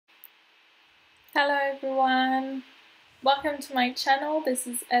Hello everyone! Welcome to my channel. This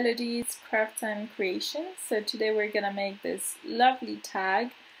is Elodie's Crafts and Creations. So today we're gonna make this lovely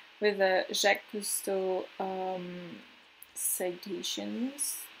tag with a Jacques Cousteau citation,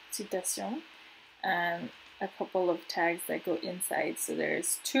 and a couple of tags that go inside. So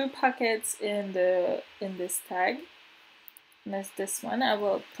there's two pockets in this tag. And there's this one. I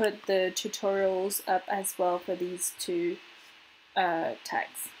will put the tutorials up as well for these two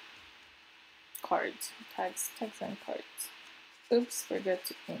tags. Tags and cards. Oops, forgot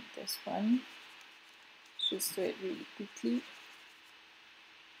to paint this one. Just do it really quickly.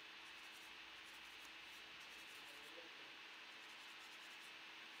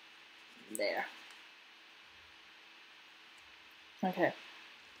 There. Okay,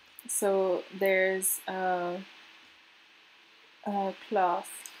 so there's a cloth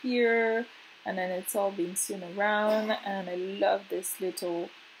here, and then it's all being sewn around, and I love this little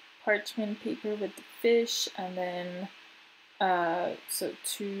parchment paper with the fish, and then so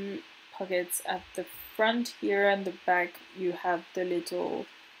two pockets at the front here, and the back you have the little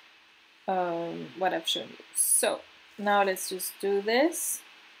what I've shown you. So now let's just do this.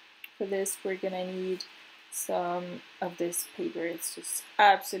 For this we're gonna need some of this paper. It's just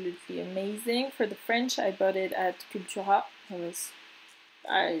absolutely amazing. For the French, I bought it at Cultura.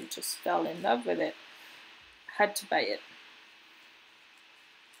 I just fell in love with it. Had to buy it.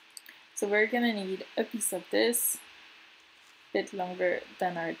 So we're gonna need a piece of this, a bit longer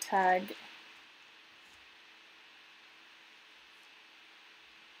than our tag,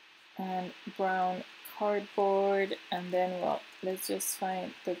 and brown cardboard, and then, well, let's just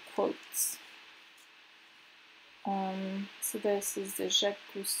find the quotes. So this is the Jacques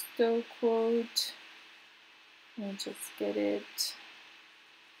Cousteau quote. Let me just get it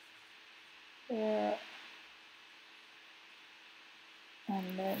there.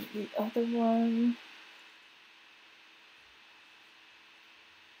 And then the other one.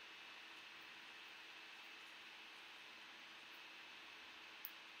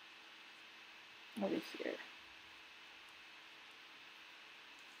 Over here.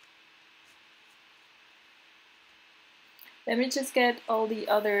 Let me just get all the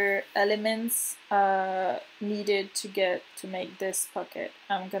other elements needed to make this pocket.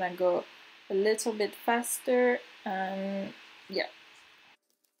 I'm gonna go a little bit faster, and yeah.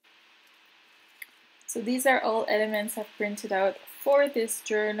 So these are all elements I've printed out for this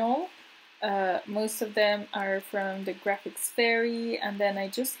journal. Most of them are from the Graphics Fairy, and then I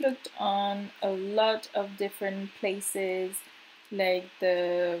just looked on a lot of different places like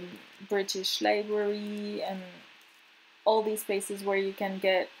the British Library and all these places where you can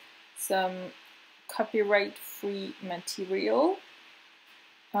get some copyright-free material.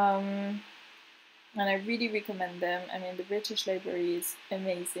 And I really recommend them. I mean, the British Library is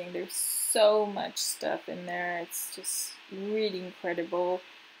amazing. There's so much stuff in there. It's just really incredible.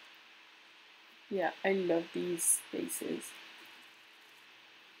 Yeah, I love these places.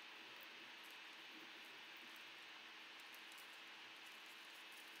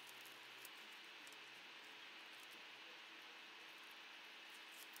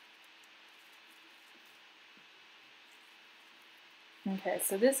 Okay,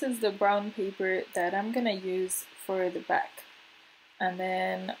 so this is the brown paper that I'm gonna use for the back. And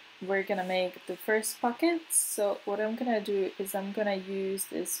then we're gonna make the first pocket. So what I'm gonna do is I'm gonna use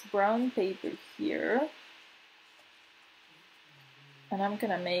this brown paper here, and I'm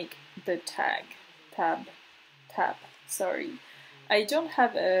gonna make the tab, sorry. I don't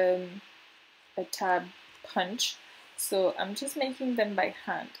have a tab punch, so I'm just making them by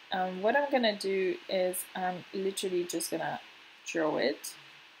hand. What I'm gonna do is I'm literally just gonna draw it.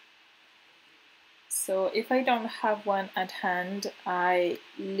 So if I don't have one at hand, I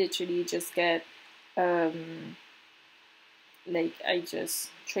literally just get like I just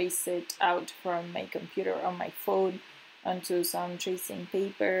trace it out from my computer or my phone onto some tracing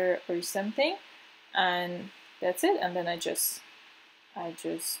paper or something, and that's it. And then I just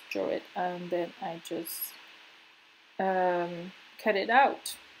draw it, and then I just cut it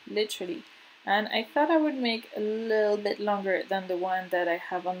out, literally. And I thought I would make a little bit longer than the one that I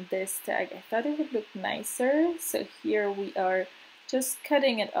have on this tag. I thought it would look nicer. So here we are just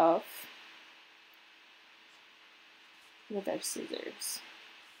cutting it off with our scissors.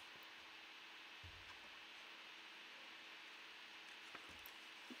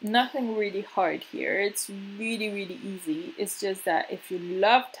 Nothing really hard here. It's really, really easy. It's just that if you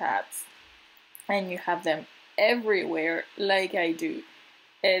love tabs and you have them everywhere like I do,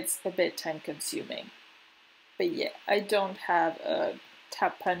 it's a bit time consuming. But yeah, I don't have a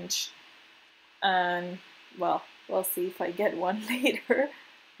tab punch, and well, we'll see if I get one later.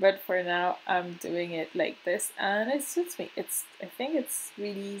 but for now I'm doing it like this and it suits me. I think it's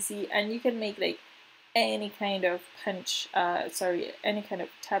really easy, and you can make like any kind of any kind of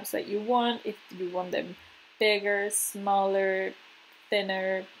tabs that you want. If you want them bigger, smaller,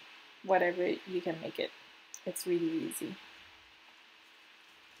 thinner, whatever, you can make it. It's really easy.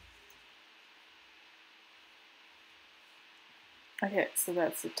 Okay, so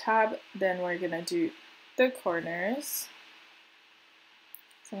that's the tab. Then we're gonna do the corners.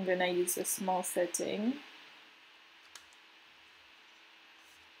 So I'm gonna use a small setting.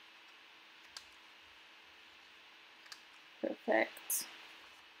 Perfect.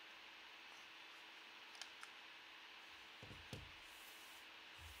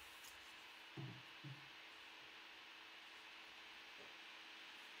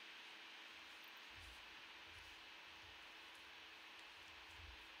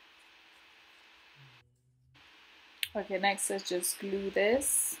 Okay, next let's just glue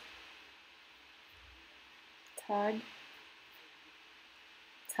this tag,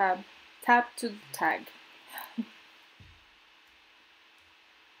 tab to tag.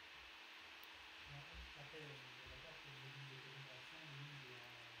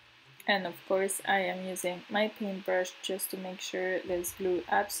 And of course I am using my paintbrush just to make sure there's glue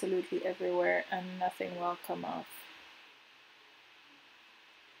absolutely everywhere and nothing will come off.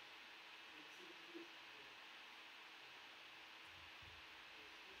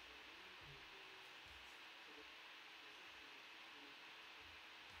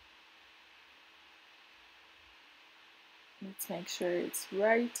 Let's make sure it's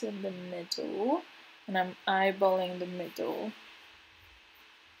right in the middle, and I'm eyeballing the middle.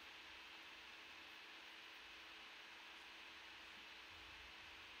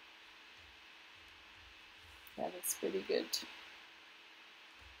 Yeah, that's pretty good.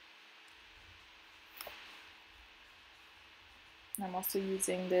 I'm also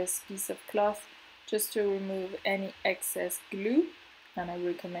using this piece of cloth just to remove any excess glue, and I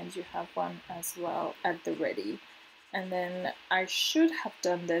recommend you have one as well at the ready. And then I should have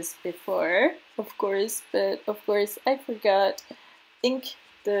done this before, of course, but of course I forgot. Ink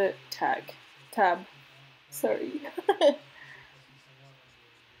the tab, sorry.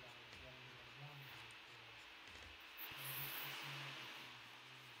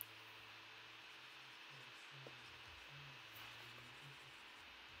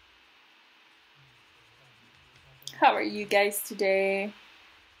 How are you guys today?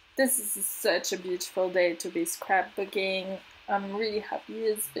 This is such a beautiful day to be scrapbooking. I'm really happy.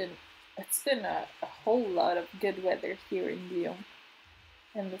 It's been a whole lot of good weather here in Lyon,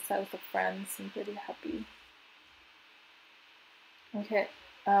 in the south of France. I'm pretty happy. Okay,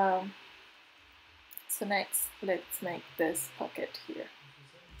 so next let's make this pocket here.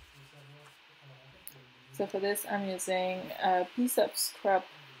 So for this I'm using a piece of scrap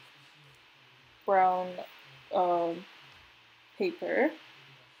brown paper,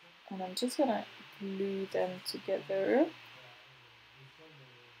 and I'm just gonna glue them together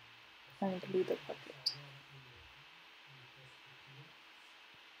and glue the pocket.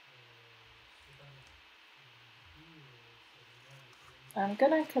 I'm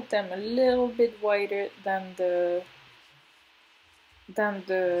gonna cut them a little bit wider than the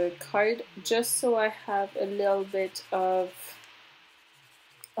card, just so I have a little bit of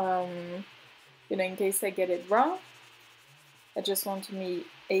you know, in case I get it wrong. I just want to be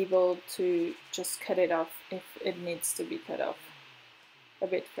able to just cut it off if it needs to be cut off a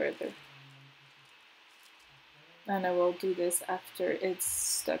bit further. And I will do this after it's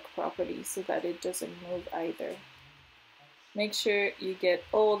stuck properly so that it doesn't move either. Make sure you get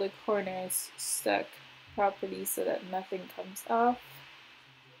all the corners stuck properly so that nothing comes off.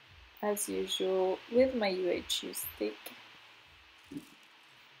 As usual with my UHU stick.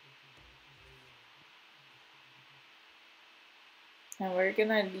 And we're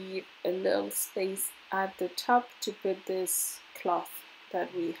gonna leave a little space at the top to put this cloth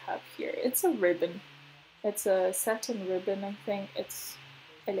that we have here. It's a ribbon. It's a satin ribbon, I think.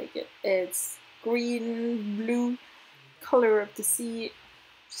 I like it. It's green, blue, color of the sea.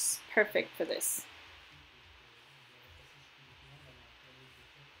 Just perfect for this.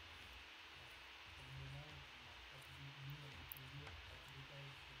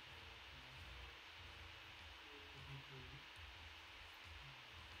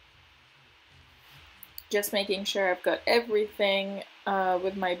 Just making sure I've got everything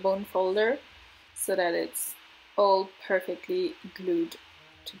with my bone folder so that it's all perfectly glued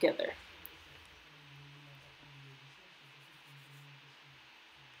together.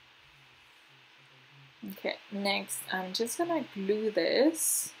 Okay, next I'm just gonna glue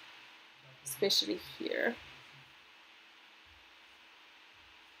this, especially here.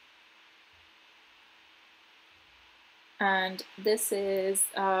 and this is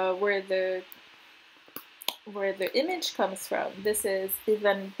where the image comes from. This is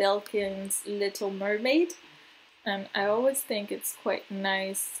Ivan Belkin's Little Mermaid, and I always think it's quite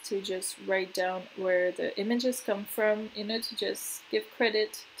nice to just write down where the images come from, you know, to just give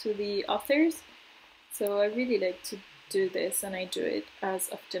credit to the authors. So I really like to do this, and I do it as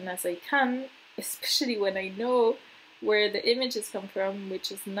often as I can, especially when I know where the images come from,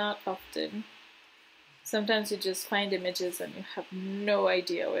 which is not often. Sometimes you just find images and you have no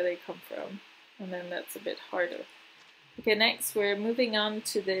idea where they come from, and then that's a bit harder. Okay, next we're moving on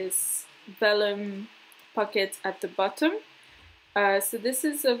to this vellum pocket at the bottom. So this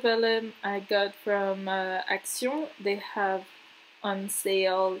is a vellum I got from Action. They have on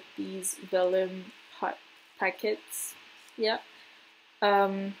sale these vellum packets. Yeah.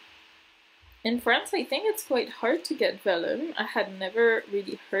 In France, I think it's quite hard to get vellum. I had never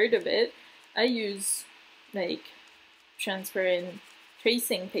really heard of it. I use like transparent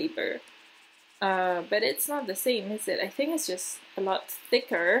tracing paper, but it's not the same, is it? I think it's just a lot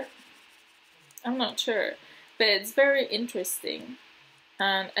thicker. I'm not sure, but it's very interesting,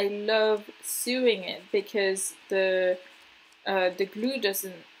 and I love sewing it because the glue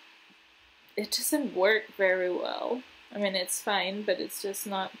doesn't work very well. I mean, it's fine, but it's just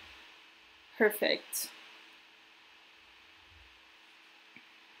not perfect.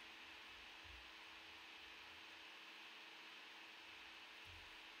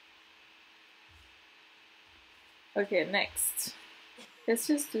 Okay, next. Let's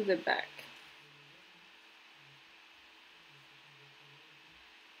just do the back.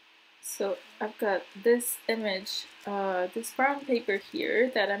 So I've got this image, this brown paper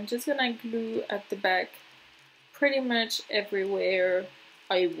here that I'm just gonna glue at the back pretty much everywhere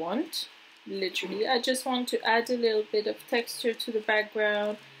I want. Literally, I just want to add a little bit of texture to the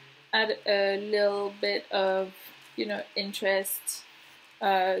background, add a little bit of, you know, interest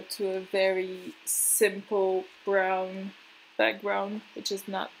to a very simple brown background, which is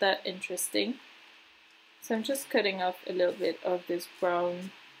not that interesting. So I'm just cutting off a little bit of this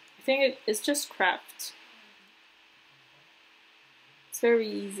brown. I think it's just craft. It's very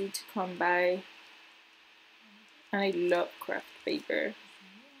easy to come by, and I love craft paper.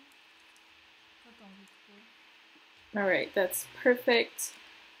 Alright, that's perfect.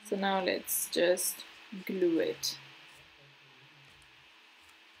 So now let's just glue it.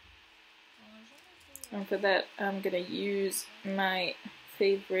 And for that, I'm gonna use my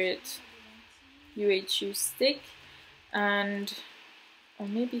favorite UHU stick, and or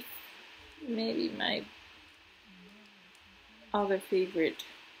maybe my other favorite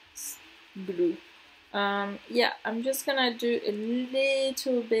glue. Yeah, I'm just gonna do a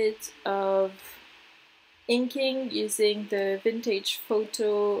little bit of inking using the Vintage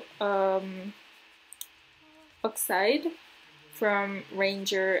Photo oxide from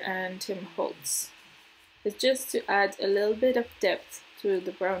Ranger and Tim Holtz. It's just to add a little bit of depth to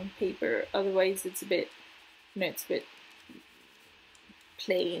the brown paper, otherwise it's a bit, you know, it's a bit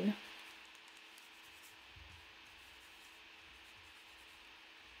plain.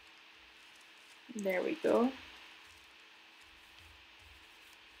 There we go.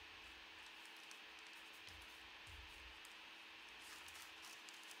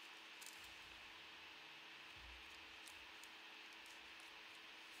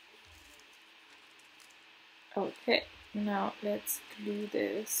 Okay, now let's glue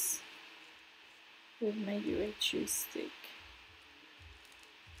this with my UHU stick.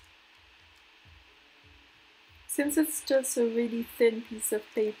 Since it's just a really thin piece of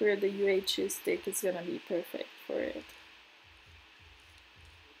paper, the UHU stick is gonna be perfect for it.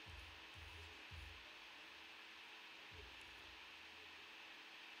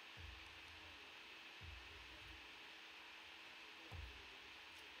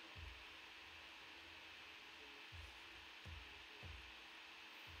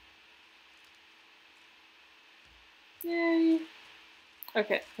 Yay!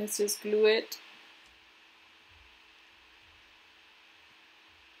 Okay, let's just glue it.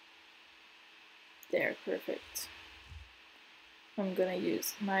 There, perfect. I'm gonna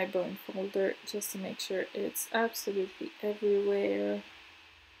use my bone folder just to make sure it's absolutely everywhere.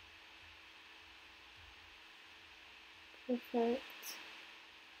 Perfect.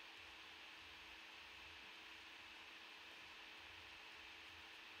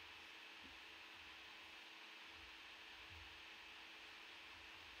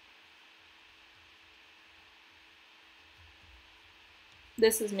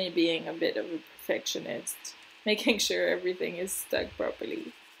 This is me being a bit of a perfectionist, making sure everything is stuck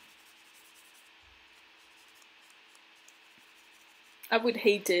properly. I would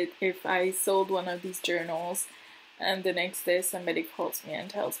hate it if I sold one of these journals And the next day somebody calls me and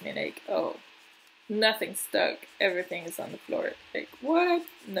tells me like, oh, nothing stuck, everything is on the floor. Like, what?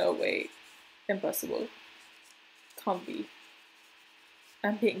 No way. Impossible. Can't be.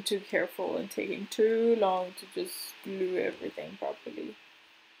 I'm being too careful and taking too long to just glue everything properly.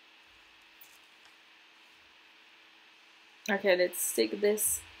 Okay, let's stick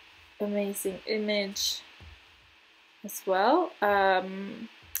this amazing image as well.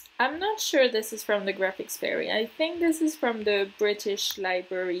 I'm not sure this is from the Graphics Fairy. I think this is from the British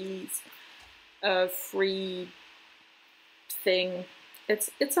Library's free thing.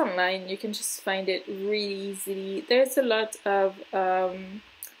 It's online. You can just find it really easily. There's a lot of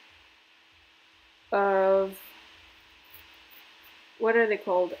what are they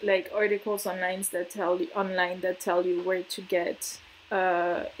called? Like articles online that tell you where to get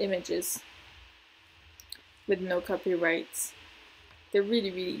images with no copyrights. They're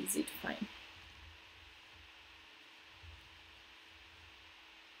really, really easy to find.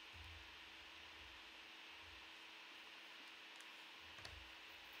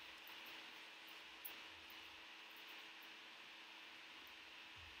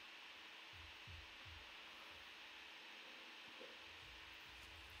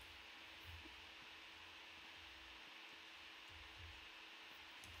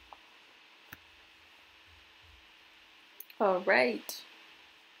 All right.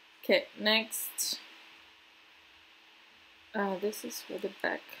 Okay, next. This is for the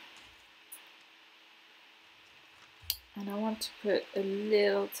back. And I want to put a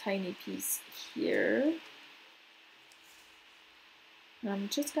little tiny piece here. And I'm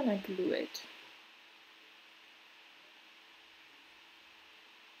just gonna glue it.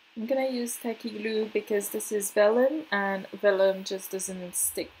 I'm gonna use tacky glue because this is vellum and vellum just doesn't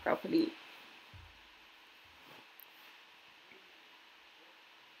stick properly.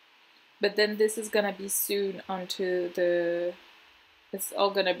 But then this is gonna be sewn onto the, it's all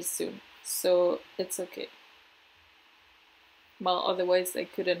gonna be sewn, so it's okay. Well, otherwise I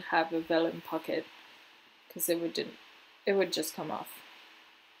couldn't have a vellum pocket because it would just come off.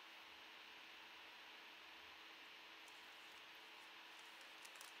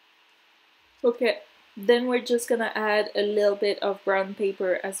 Okay, then we're just gonna add a little bit of brown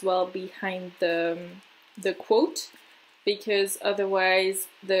paper as well behind the quote, because otherwise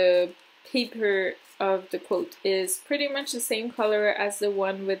the paper of the quote is pretty much the same color as the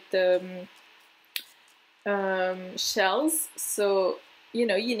one with the shells, so you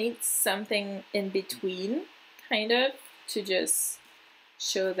know you need something in between kind of to just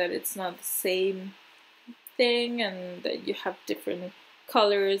show that it's not the same thing and that you have different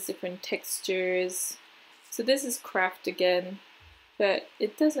colors, different textures. So this is craft again, but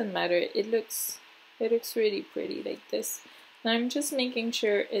it doesn't matter, it looks really pretty like this. And I'm just making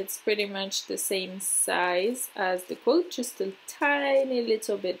sure it's pretty much the same size as the quote, just a tiny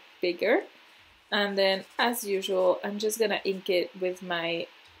little bit bigger. And then as usual, I'm just gonna ink it with my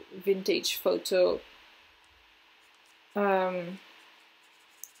vintage photo from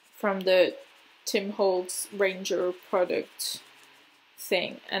the Tim Holtz Ranger product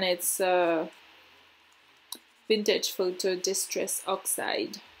thing, and it's vintage photo distress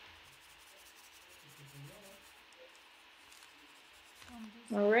oxide.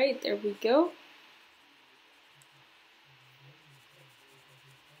 All right, there we go.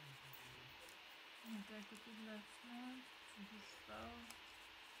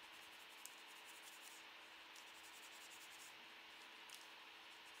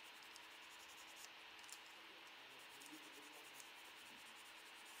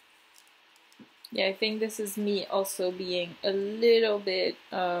 Yeah, I think this is me also being a little bit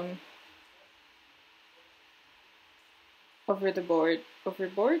over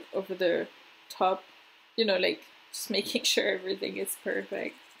the top, you know, like just making sure everything is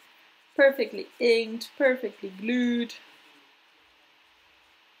perfect, perfectly inked, perfectly glued.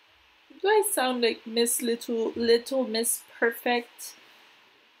 Do I sound like Miss Little Miss Perfect?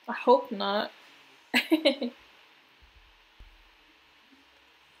 I hope not.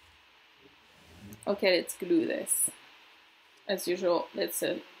 Okay, let's glue this. As usual, let's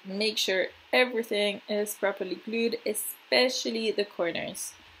make sure everything is properly glued, especially the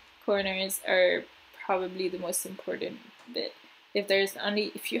corners. Corners are probably the most important bit.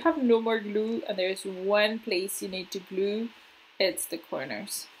 If you have no more glue and there's one place you need to glue, it's the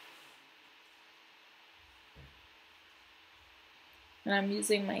corners. And I'm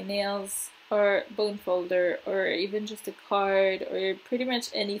using my nails or bone folder or even just a card or pretty much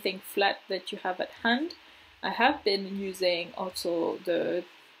anything flat that you have at hand. I have been using also the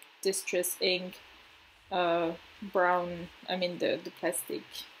Distress ink brown, I mean the plastic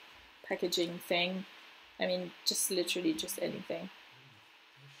packaging thing, I mean, just literally just anything.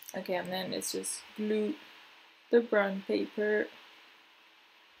 Okay, and then let's just glue the brown paper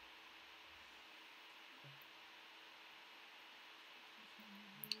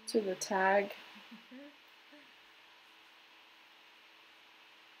to the tag.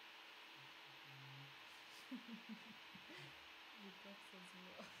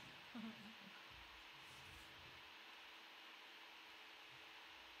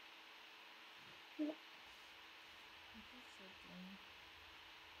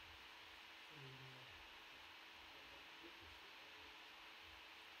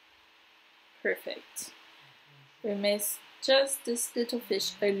 Perfect. We missed just this little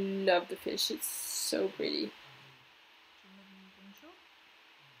fish. I love the fish. It's so pretty.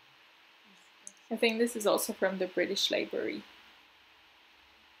 I think this is also from the British Library.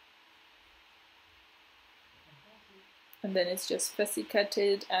 And then it's just fussy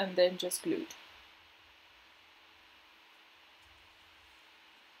cutted and then just glued.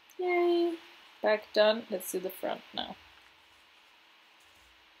 Yay! Back done. Let's do the front now.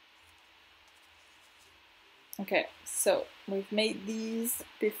 Okay, so we've made these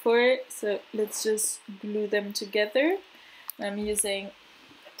before, so let's just glue them together. I'm using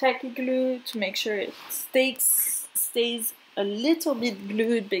tacky glue to make sure it stays a little bit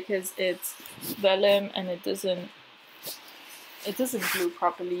glued because it's vellum and it doesn't glue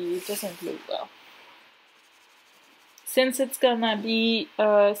properly, it doesn't glue well. Since it's gonna be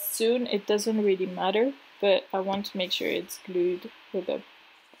soon, it doesn't really matter, but I want to make sure it's glued with the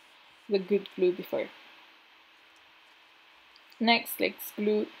good glue before. Next, let's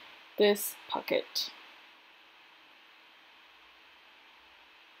glue this pocket.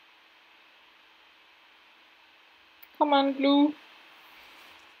 Come on, glue.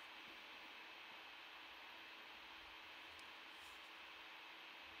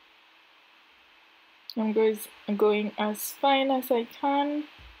 I'm going as fine as I can.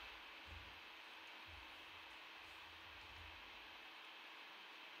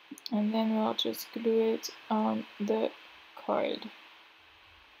 And then we'll just glue it on the card.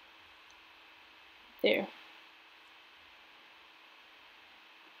 There.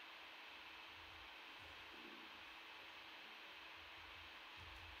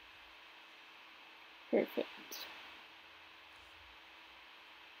 Perfect.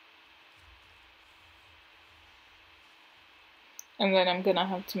 And then I'm gonna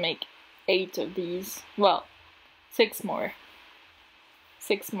have to make 8 of these. Well, 6 more.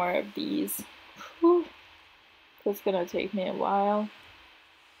 6 more of these. Whew. That's gonna take me a while.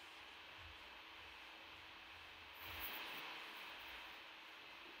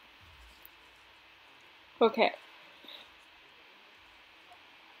 Okay.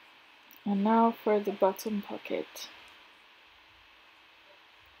 And now for the bottom pocket.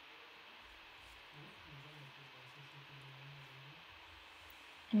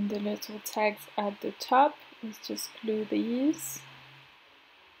 And the little tags at the top, let's just glue these.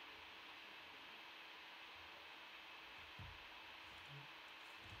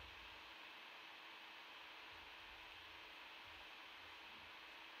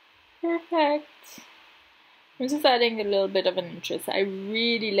 Perfect. I'm just adding a little bit of an interest. I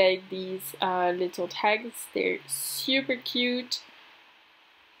really like these little tags. They're super cute.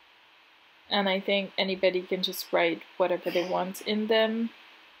 And I think anybody can just write whatever they want in them.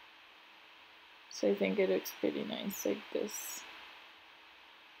 So I think it looks pretty nice like this.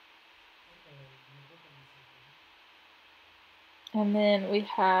 And then we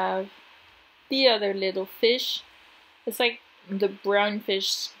have the other little fish. It's like the brown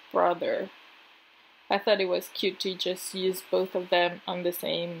fish brother. I thought it was cute to just use both of them on the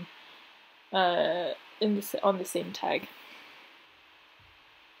same on the same tag.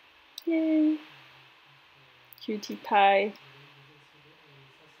 Yay! Cutie pie.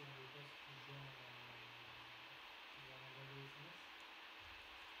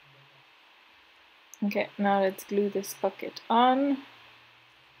 Okay, now let's glue this pocket on.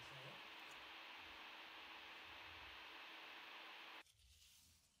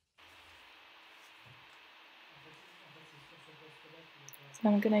 So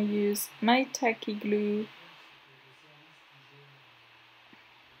I'm gonna use my tacky glue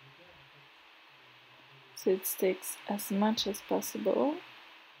so it sticks as much as possible.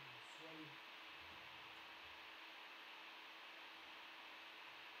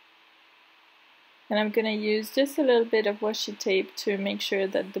 And I'm gonna use just a little bit of washi tape to make sure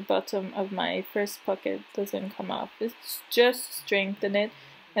that the bottom of my first pocket doesn't come off. It's just strengthen it.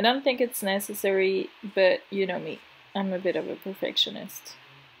 I don't think it's necessary, but you know me, I'm a bit of a perfectionist.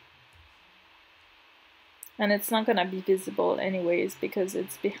 And it's not gonna be visible anyways because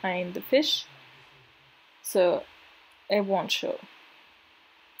it's behind the fish. so it won't show.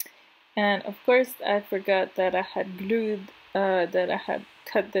 And of course I forgot that I had glued, that I had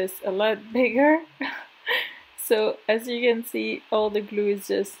cut this a lot bigger. So as you can see, all the glue is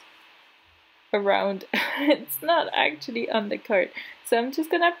just around. It's not actually on the card. So I'm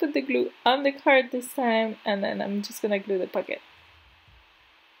just gonna put the glue on the card this time, and then I'm just gonna glue the pocket.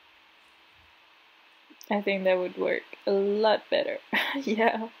 I think that would work a lot better.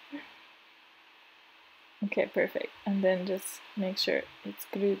 Yeah. Okay, perfect. And then just make sure it's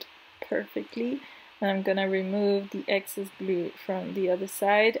glued perfectly. And I'm gonna remove the excess glue from the other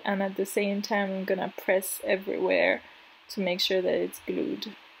side, and at the same time I'm gonna press everywhere to make sure that it's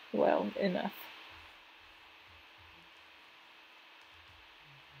glued well enough.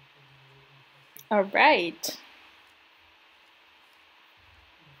 All right.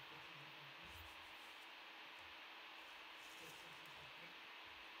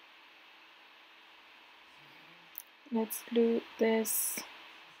 Let's glue this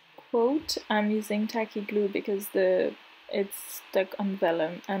quote. I'm using tacky glue because it's stuck on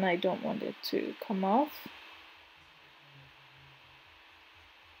vellum and I don't want it to come off.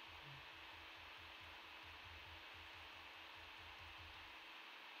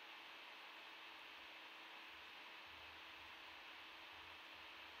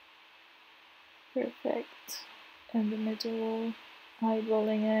 Perfect. In the middle,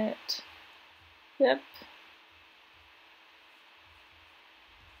 eyeballing it. Yep.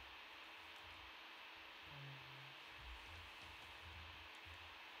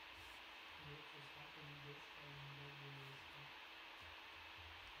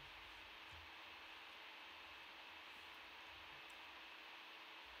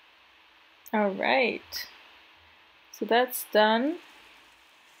 All right. So that's done.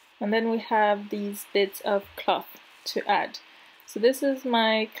 And then we have these bits of cloth to add. So this is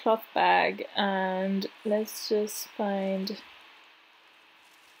my cloth bag, and let's just find,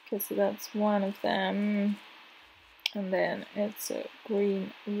 okay, so that's one of them. And then it's a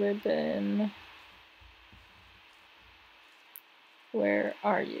green ribbon. Where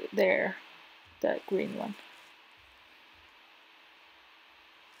are you? There, that green one.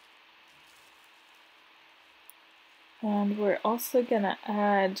 And we're also gonna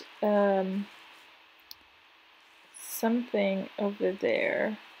add something over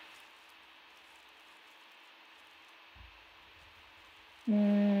there.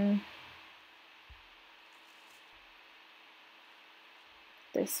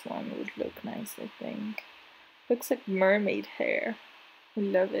 This one would look nice, I think. Looks like mermaid hair. I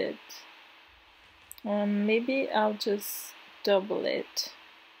love it. Maybe I'll just double it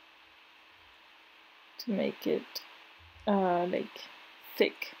to make it like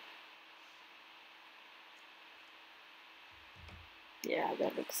thick. Yeah,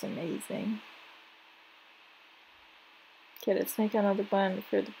 that looks amazing. Okay, let's make another one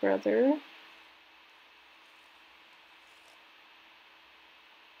for the brother.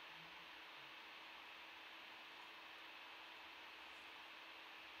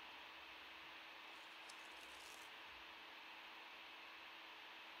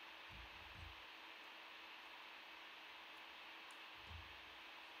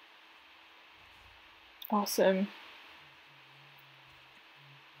 Awesome.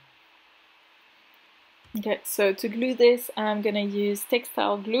 Okay, so to glue this, I'm gonna use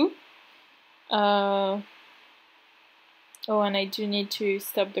textile glue. Oh, and I do need to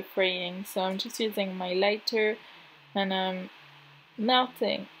stop the fraying, so I'm just using my lighter and I'm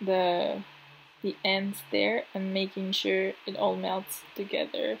melting the ends there and making sure it all melts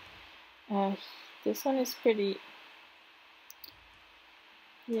together. This one is pretty,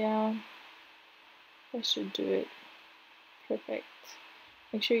 yeah, I should do it. Perfect.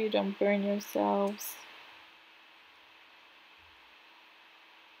 Make sure you don't burn yourselves.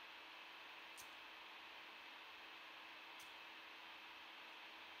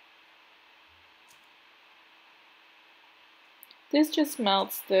 This just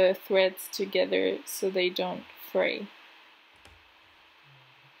melts the threads together so they don't fray.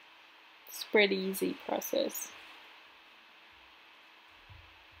 It's a pretty easy process.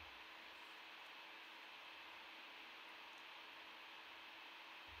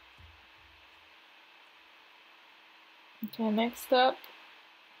 Okay, next up,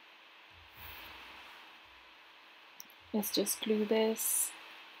 let's just glue this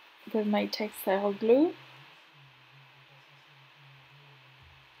with my textile glue.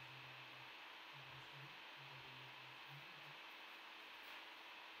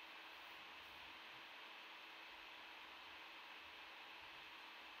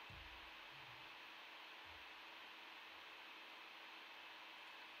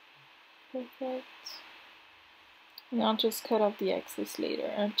 Perfect. And I'll just cut off the excess later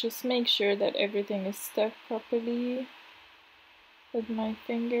and just make sure that everything is stuck properly with my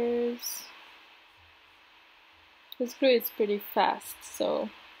fingers. This glue is pretty fast, so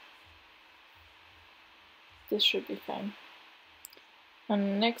this should be fine.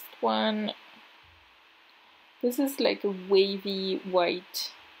 And next one, this is like a wavy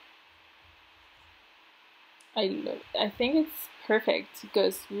white. I think it's perfect. It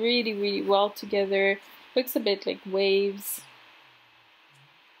goes really, really well together. Looks a bit like waves.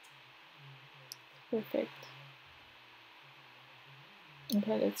 Perfect.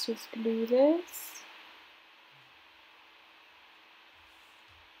 Okay, let's just glue this.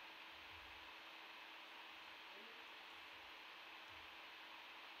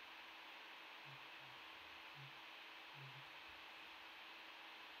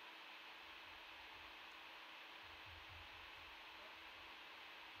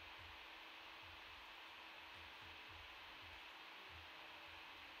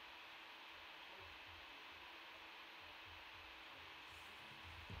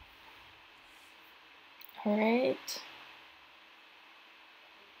 All right.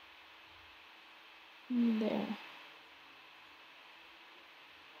 There.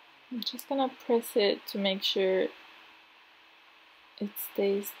 I'm just gonna press it to make sure it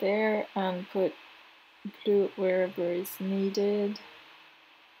stays there and put glue wherever is needed.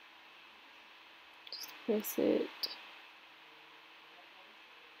 Just press it.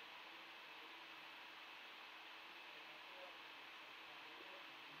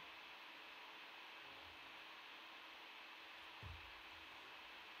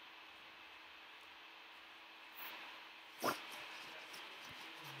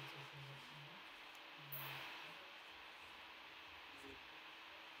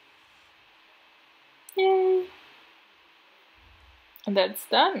 Yay! And that's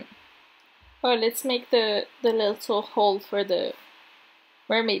done. Oh, let's make the little hole for the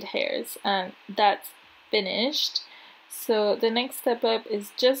mermaid hairs, and that's finished. So the next step up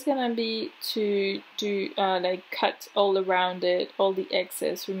is just gonna be to do like cut all around it, all the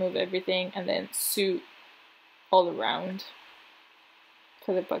excess, remove everything, and then sew all around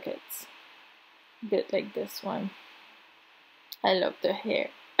for the buckets. A bit like this one. I love the hair.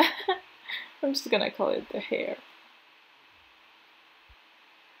 I'm just gonna call it the hair.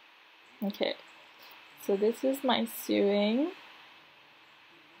 Okay, so this is my sewing.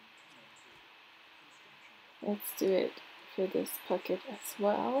 Let's do it for this pocket as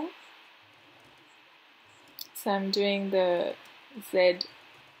well. So I'm doing the Z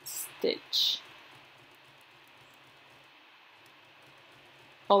stitch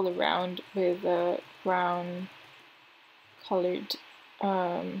all around with a brown colored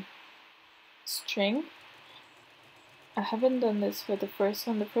string. I haven't done this for the first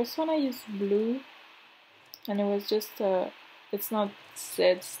one. The first one I used blue, and it was just a, it's not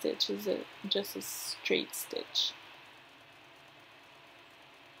Z stitch, it's just a straight stitch.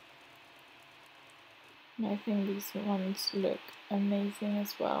 And I think these ones look amazing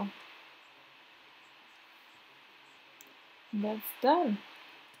as well. And that's done.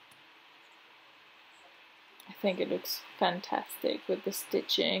 I think it looks fantastic with the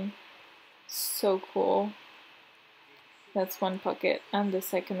stitching. So cool. That's one pocket and the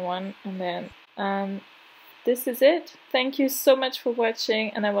second one, and then this is it. Thank you so much for watching,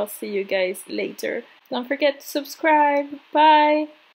 and I will see you guys later. Don't forget to subscribe. Bye!